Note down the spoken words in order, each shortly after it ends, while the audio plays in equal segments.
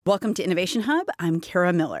Welcome to Innovation Hub. I'm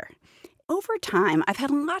Kara Miller. Over time, I've had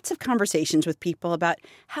lots of conversations with people about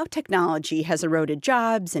how technology has eroded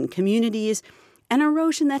jobs and communities, an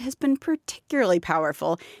erosion that has been particularly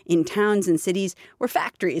powerful in towns and cities where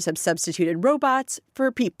factories have substituted robots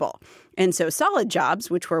for people. And so solid jobs,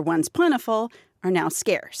 which were once plentiful, are now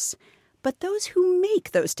scarce. But those who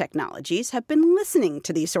make those technologies have been listening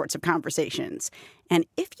to these sorts of conversations. And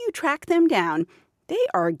if you track them down, they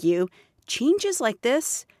argue changes like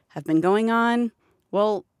this have been going on,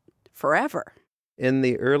 well, forever. In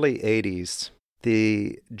the early 80s,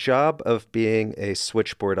 the job of being a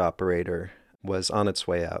switchboard operator was on its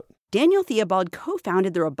way out. Daniel Theobald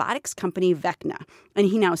co-founded the robotics company Vecna, and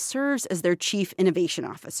he now serves as their chief innovation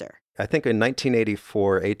officer. I think in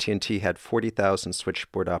 1984, AT&T had 40,000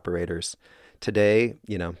 switchboard operators. Today,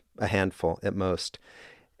 a handful at most.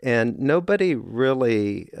 And nobody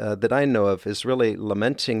really, that I know of, is really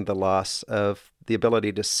lamenting the loss of the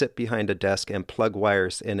ability to sit behind a desk and plug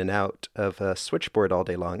wires in and out of a switchboard all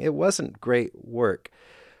day long. It wasn't great work.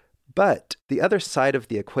 But the other side of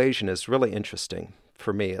the equation is really interesting,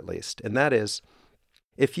 for me at least, and that is,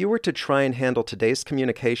 if you were to try and handle today's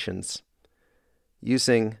communications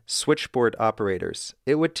using switchboard operators,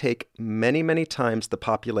 it would take many, many times the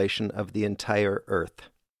population of the entire Earth.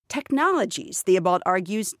 Technologies, Theobald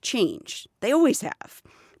argues, change. They always have.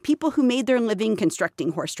 People who made their living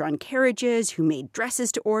constructing horse-drawn carriages, who made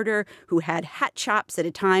dresses to order, who had hat shops at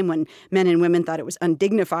a time when men and women thought it was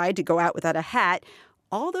undignified to go out without a hat,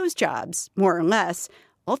 all those jobs, more or less,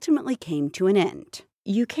 ultimately came to an end.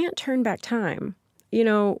 You can't turn back time. We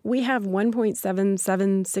have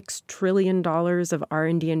 $1.776 trillion of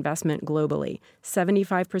R&D investment globally.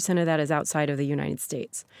 75% of that is outside of the United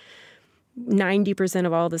States. 90%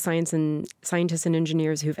 of all the scientists and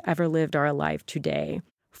engineers who've ever lived are alive today.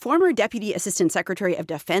 Former Deputy Assistant Secretary of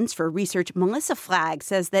Defense for Research Melissa Flagg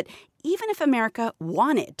says that even if America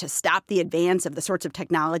wanted to stop the advance of the sorts of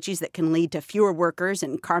technologies that can lead to fewer workers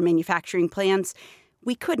in car manufacturing plants,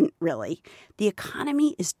 we couldn't really. The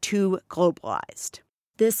economy is too globalized.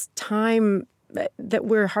 This time that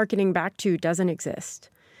we're hearkening back to doesn't exist.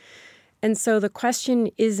 And so the question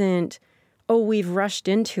isn't, we've rushed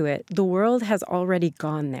into it. The world has already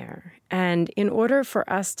gone there. And in order for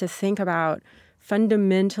us to think about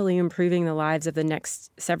fundamentally improving the lives of the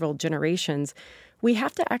next several generations, we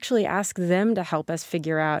have to actually ask them to help us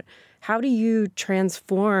figure out, how do you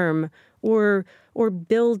transform or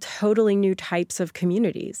build totally new types of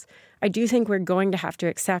communities? I do think we're going to have to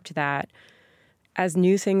accept that as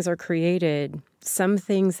new things are created, some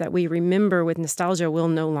things that we remember with nostalgia will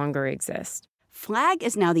no longer exist. Flagg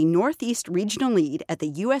is now the Northeast Regional Lead at the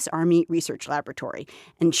U.S. Army Research Laboratory,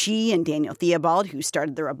 and she and Daniel Theobald, who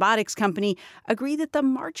started the robotics company, agree that the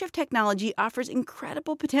march of technology offers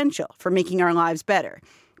incredible potential for making our lives better.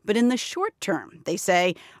 But in the short term, they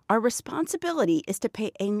say, our responsibility is to pay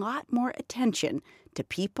a lot more attention to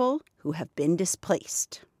people who have been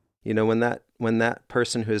displaced. When that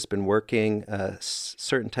person who has been working a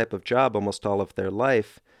certain type of job almost all of their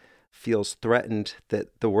life feels threatened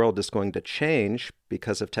that the world is going to change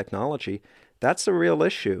because of technology, that's a real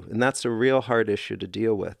issue, and that's a real hard issue to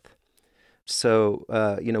deal with. So,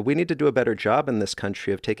 we need to do a better job in this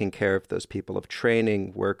country of taking care of those people, of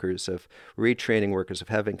training workers, of retraining workers, of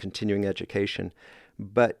having continuing education.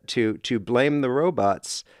 But to blame the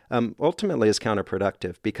robots ultimately is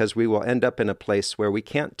counterproductive, because we will end up in a place where we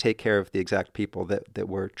can't take care of the exact people that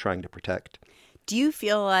we're trying to protect. Do you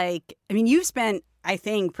feel like, you've spent, I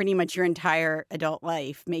think, pretty much your entire adult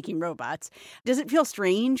life making robots. Does it feel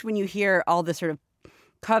strange when you hear all the sort of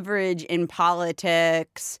coverage in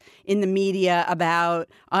politics, in the media about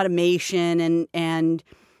automation and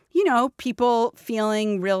people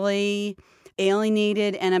feeling really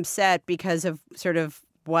alienated and upset because of sort of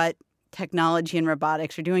what technology and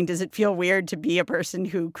robotics are doing? Does it feel weird to be a person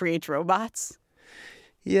who creates robots?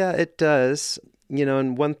 Yeah, it does.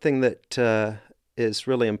 And one thing that is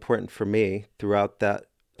really important for me through all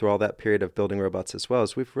that period of building robots as well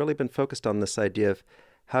is we've really been focused on this idea of,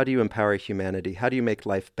 how do you empower humanity? How do you make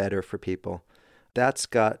life better for people? That's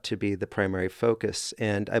got to be the primary focus.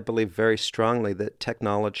 And I believe very strongly that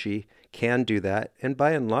technology can do that. And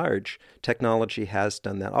by and large, technology has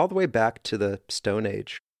done that all the way back to the Stone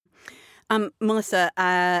Age. Melissa,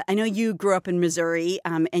 I know you grew up in Missouri,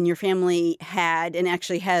 and your family had and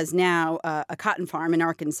actually has now a cotton farm in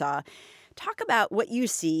Arkansas. Talk about what you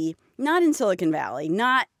see, not in Silicon Valley,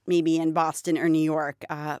 not maybe in Boston or New York,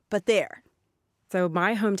 but there. So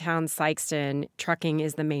my hometown, Sikeston, trucking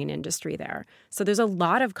is the main industry there. So there's a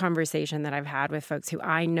lot of conversation that I've had with folks who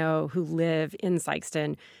I know who live in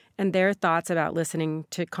Sikeston and their thoughts about listening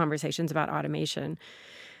to conversations about automation.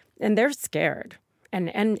 And they're scared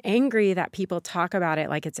and angry that people talk about it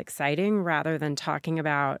like it's exciting rather than talking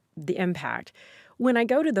about the impact. When I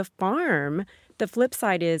go to the farm, the flip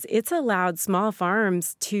side is it's allowed small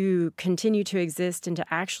farms to continue to exist and to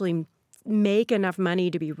actually make enough money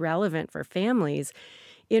to be relevant for families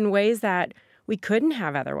in ways that we couldn't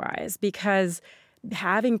have otherwise, because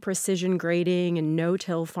having precision grading and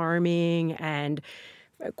no-till farming and,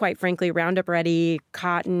 quite frankly, Roundup Ready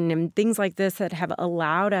cotton and things like this that have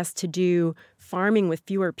allowed us to do farming with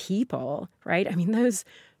fewer people, right? I mean, those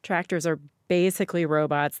tractors are basically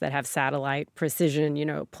robots that have satellite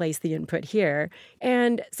precision, place the input here.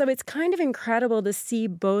 And so it's kind of incredible to see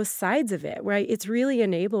both sides of it, right? It's really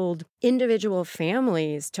enabled individual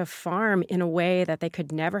families to farm in a way that they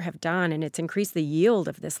could never have done. And it's increased the yield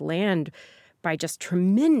of this land by just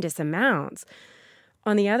tremendous amounts.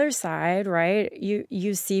 On the other side, right,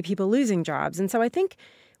 you see people losing jobs. And so I think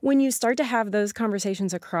when you start to have those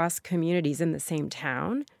conversations across communities in the same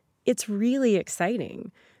town, it's really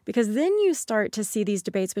exciting, because then you start to see these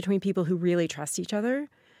debates between people who really trust each other.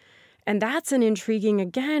 And that's an intriguing,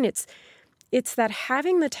 again, it's that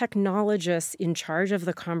having the technologists in charge of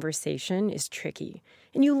the conversation is tricky.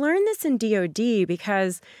 And you learn this in DoD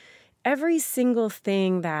because every single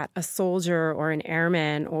thing that a soldier or an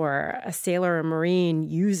airman or a sailor or marine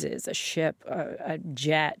uses, a ship, a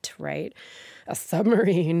jet, right, a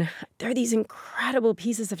submarine, they're these incredible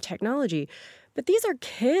pieces of technology. But these are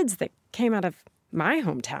kids that came out of my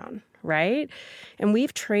hometown, right? And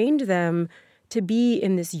we've trained them to be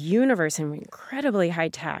in this universe and incredibly high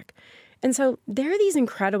tech. And so there are these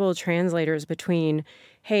incredible translators between,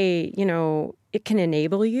 hey, it can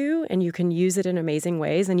enable you and you can use it in amazing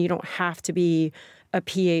ways, and you don't have to be a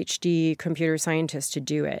PhD computer scientist to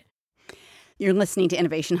do it. You're listening to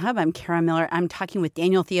Innovation Hub. I'm Kara Miller. I'm talking with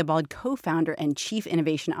Daniel Theobald, co-founder and chief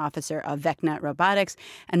innovation officer of Vecna Robotics,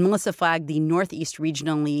 and Melissa Flagg, the Northeast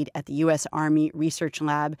regional lead at the U.S. Army Research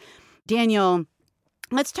Lab. Daniel,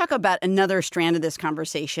 let's talk about another strand of this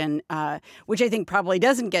conversation, which I think probably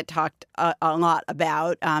doesn't get talked a lot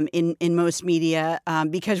about in most media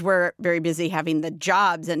because we're very busy having the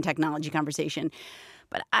jobs and technology conversation.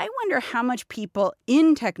 But I wonder how much people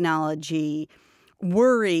in technology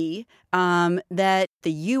worry that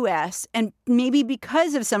the U.S., and maybe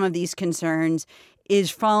because of some of these concerns,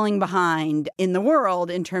 is falling behind in the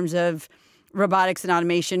world in terms of robotics and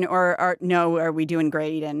automation, or are we doing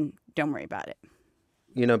great and don't worry about it?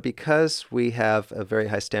 Because we have a very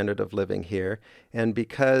high standard of living here, and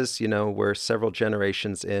because, we're several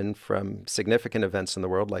generations in from significant events in the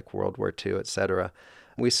world like World War II, et cetera,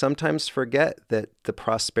 we sometimes forget that the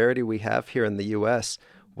prosperity we have here in the U.S.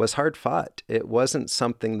 was hard fought. It wasn't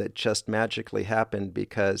something that just magically happened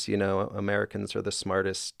because, Americans are the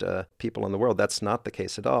smartest people in the world. That's not the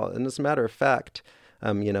case at all. And as a matter of fact,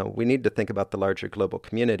 we need to think about the larger global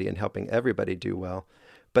community and helping everybody do well.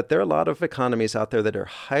 But there are a lot of economies out there that are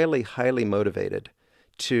highly, highly motivated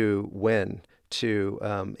to win, to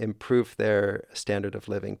improve their standard of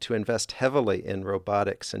living, to invest heavily in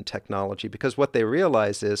robotics and technology, because what they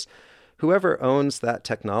realize is whoever owns that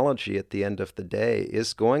technology at the end of the day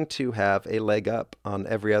is going to have a leg up on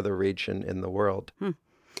every other region in the world.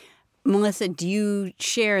 Melissa, do you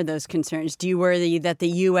share those concerns? Do you worry that the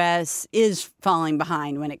U.S. is falling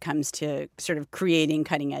behind when it comes to sort of creating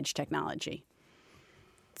cutting-edge technology?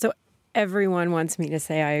 So everyone wants me to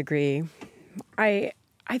say I agree. I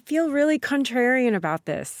feel really contrarian about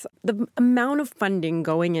this. The amount of funding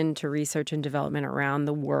going into research and development around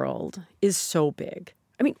the world is so big.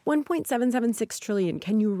 I mean, $1.776 trillion.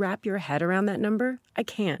 Can you wrap your head around that number? I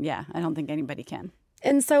can't. Yeah, I don't think anybody can.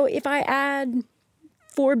 And so if I add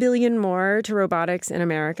 $4 billion more to robotics in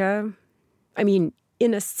America, I mean,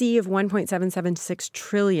 in a sea of $1.776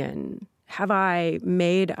 trillion, have I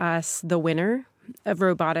made us the winner of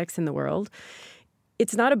robotics in the world?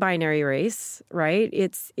 It's not a binary race, right?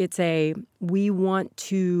 It's we want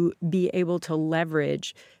to be able to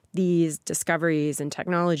leverage these discoveries and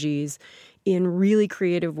technologies in really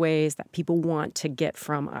creative ways that people want to get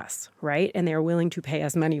from us, right? And they're willing to pay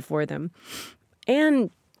us money for them. And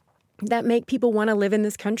that make people want to live in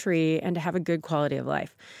this country and to have a good quality of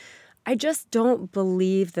life. I just don't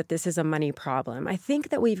believe that this is a money problem. I think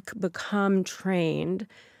that we've become trained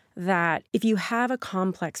that if you have a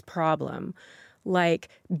complex problem, like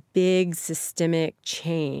big systemic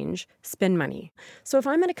change, spend money. So if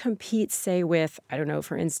I'm going to compete, say, with, I don't know,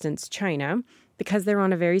 for instance, China, because they're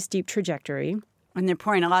on a very steep trajectory. And they're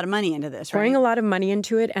pouring a lot of money into this, right? Pouring a lot of money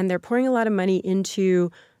into it, and they're pouring a lot of money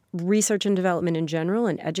into research and development in general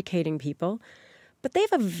and educating people. But they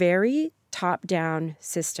have a very top-down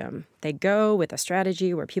system. They go with a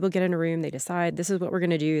strategy where people get in a room, they decide this is what we're going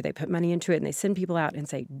to do, they put money into it, and they send people out and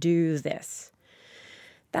say, do this.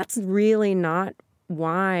 That's really not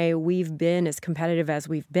why we've been as competitive as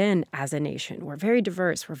we've been as a nation. We're very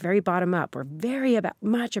diverse. We're very bottom up. We're very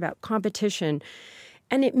much about competition.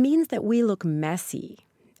 And it means that we look messy.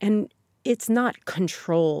 And it's not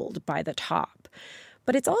controlled by the top.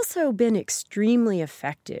 But it's also been extremely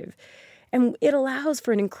effective. And it allows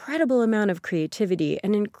for an incredible amount of creativity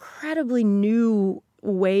and incredibly new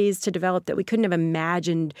ways to develop that we couldn't have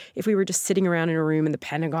imagined if we were just sitting around in a room in the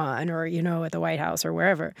Pentagon or, at the White House or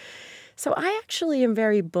wherever. So I actually am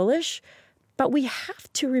very bullish, but we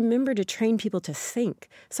have to remember to train people to think.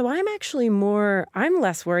 So I'm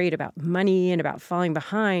less worried about money and about falling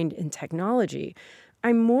behind in technology.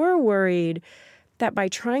 I'm more worried that by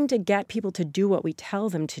trying to get people to do what we tell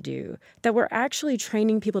them to do, that we're actually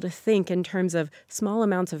training people to think in terms of small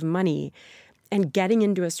amounts of money and getting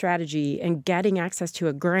into a strategy and getting access to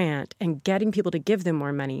a grant and getting people to give them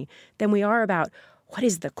more money than we are about what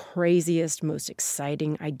is the craziest, most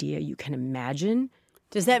exciting idea you can imagine.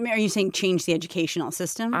 Does that mean, are you saying change the educational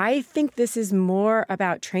system? I think this is more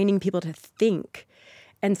about training people to think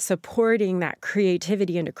and supporting that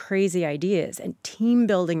creativity into crazy ideas and team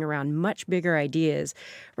building around much bigger ideas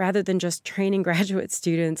rather than just training graduate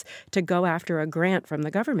students to go after a grant from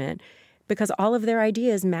the government, because all of their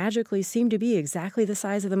ideas magically seem to be exactly the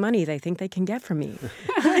size of the money they think they can get from me.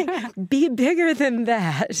 Be bigger than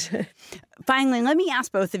that. Finally, let me ask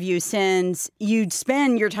both of you, since you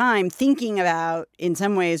spend your time thinking about, in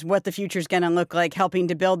some ways, what the future is going to look like, helping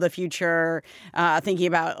to build the future, thinking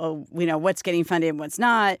about, what's getting funded and what's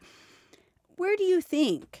not. Where do you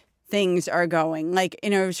think things are going? Like,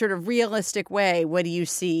 in a sort of realistic way, what do you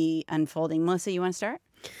see unfolding? Melissa, you want to start?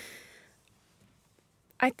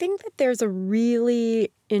 I think that there's a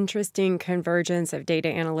really interesting convergence of data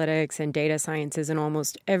analytics and data sciences in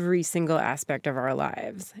almost every single aspect of our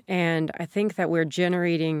lives. And I think that we're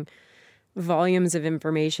generating volumes of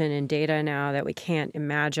information and data now that we can't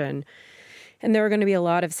imagine. And there are going to be a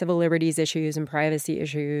lot of civil liberties issues and privacy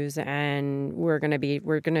issues, and we're going to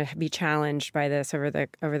be challenged by this over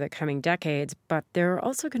the coming decades. But there are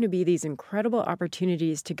also going to be these incredible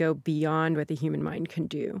opportunities to go beyond what the human mind can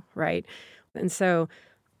do, right? And so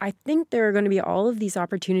I think there are going to be all of these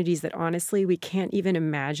opportunities that honestly we can't even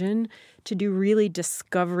imagine to do really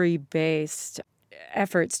discovery-based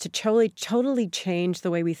efforts to totally change the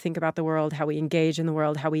way we think about the world, how we engage in the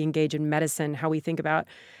world, how we engage in medicine, how we think about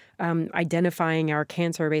identifying our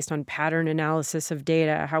cancer based on pattern analysis of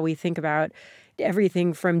data, how we think about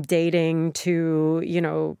everything from dating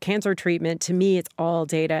to, cancer treatment. To me, it's all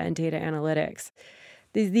data and data analytics.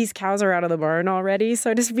 These cows are out of the barn already,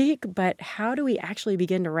 so to speak, but how do we actually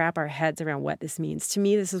begin to wrap our heads around what this means? To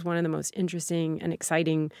me, this is one of the most interesting and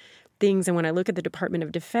exciting things. And when I look at the Department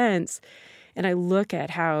of Defense and I look at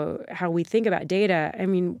how we think about data, I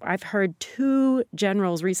mean, I've heard 2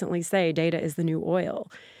 generals recently say data is the new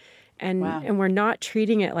oil. And wow. And we're not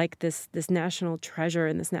treating it like this national treasure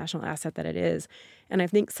and this national asset that it is. And I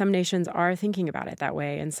think some nations are thinking about it that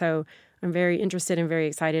way. And so I'm very interested and very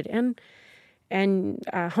excited and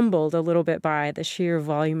humbled a little bit by the sheer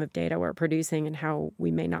volume of data we're producing and how we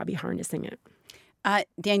may not be harnessing it.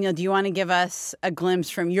 Daniel, do you want to give us a glimpse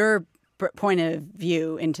from your point of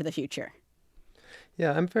view into the future?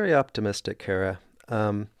 Yeah, I'm very optimistic, Kara.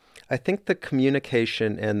 I think the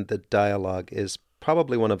communication and the dialogue is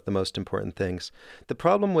probably one of the most important things. The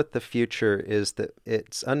problem with the future is that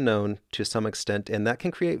it's unknown to some extent, and that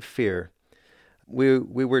can create fear. We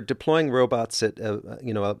were deploying robots at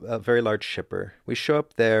a very large shipper. We show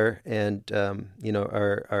up there and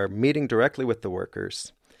are meeting directly with the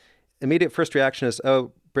workers. Immediate first reaction is,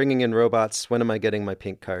 bringing in robots. When am I getting my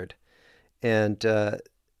pink card? And the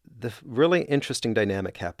really interesting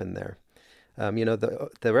dynamic happened there.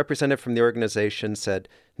 The representative from the organization said,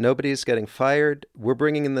 nobody's getting fired. We're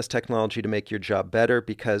bringing in this technology to make your job better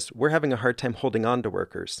because we're having a hard time holding on to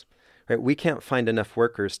workers. Right? We can't find enough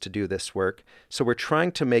workers to do this work, so we're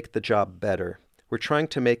trying to make the job better. We're trying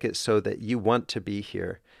to make it so that you want to be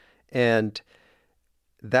here. And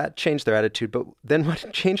that changed their attitude. But then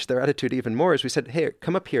what changed their attitude even more is we said, hey,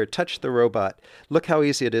 come up here, touch the robot. Look how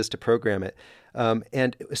easy it is to program it.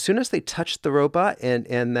 And as soon as they touched the robot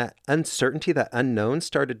and that uncertainty, that unknown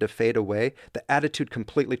started to fade away, the attitude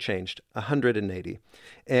completely changed, 180.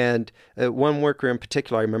 And one worker in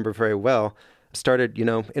particular I remember very well started,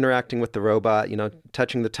 interacting with the robot,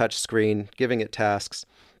 touching the touch screen, giving it tasks.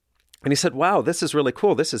 And he said, wow, this is really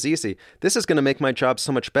cool. This is easy. This is going to make my job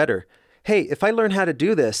so much better. Hey, if I learn how to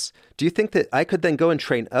do this, do you think that I could then go and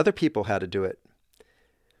train other people how to do it?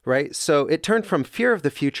 right? So it turned from fear of the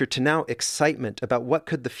future to now excitement about what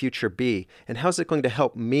could the future be and how's it going to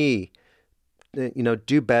help me,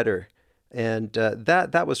 do better. And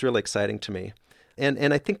that was really exciting to me.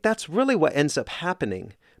 And I think that's really what ends up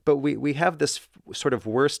happening. But we have this sort of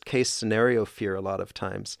worst case scenario fear a lot of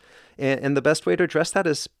times. And the best way to address that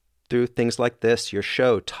is through things like this, your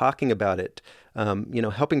show, talking about it,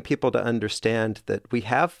 helping people to understand that we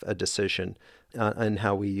have a decision on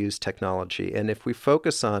how we use technology. And if we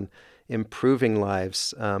focus on improving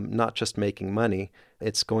lives, not just making money,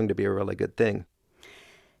 it's going to be a really good thing.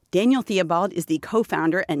 Daniel Theobald is the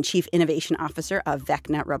co-founder and chief innovation officer of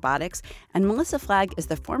Vecna Robotics, and Melissa Flagg is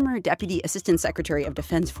the former deputy assistant secretary of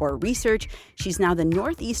defense for research. She's now the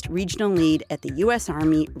Northeast regional lead at the U.S.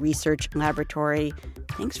 Army Research Laboratory.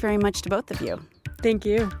 Thanks very much to both of you. Thank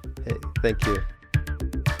you. Hey, thank you.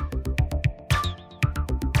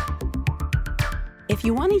 If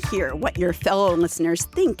you want to hear what your fellow listeners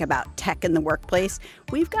think about tech in the workplace,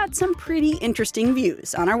 we've got some pretty interesting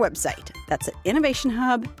views on our website. That's at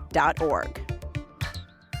innovationhub.org.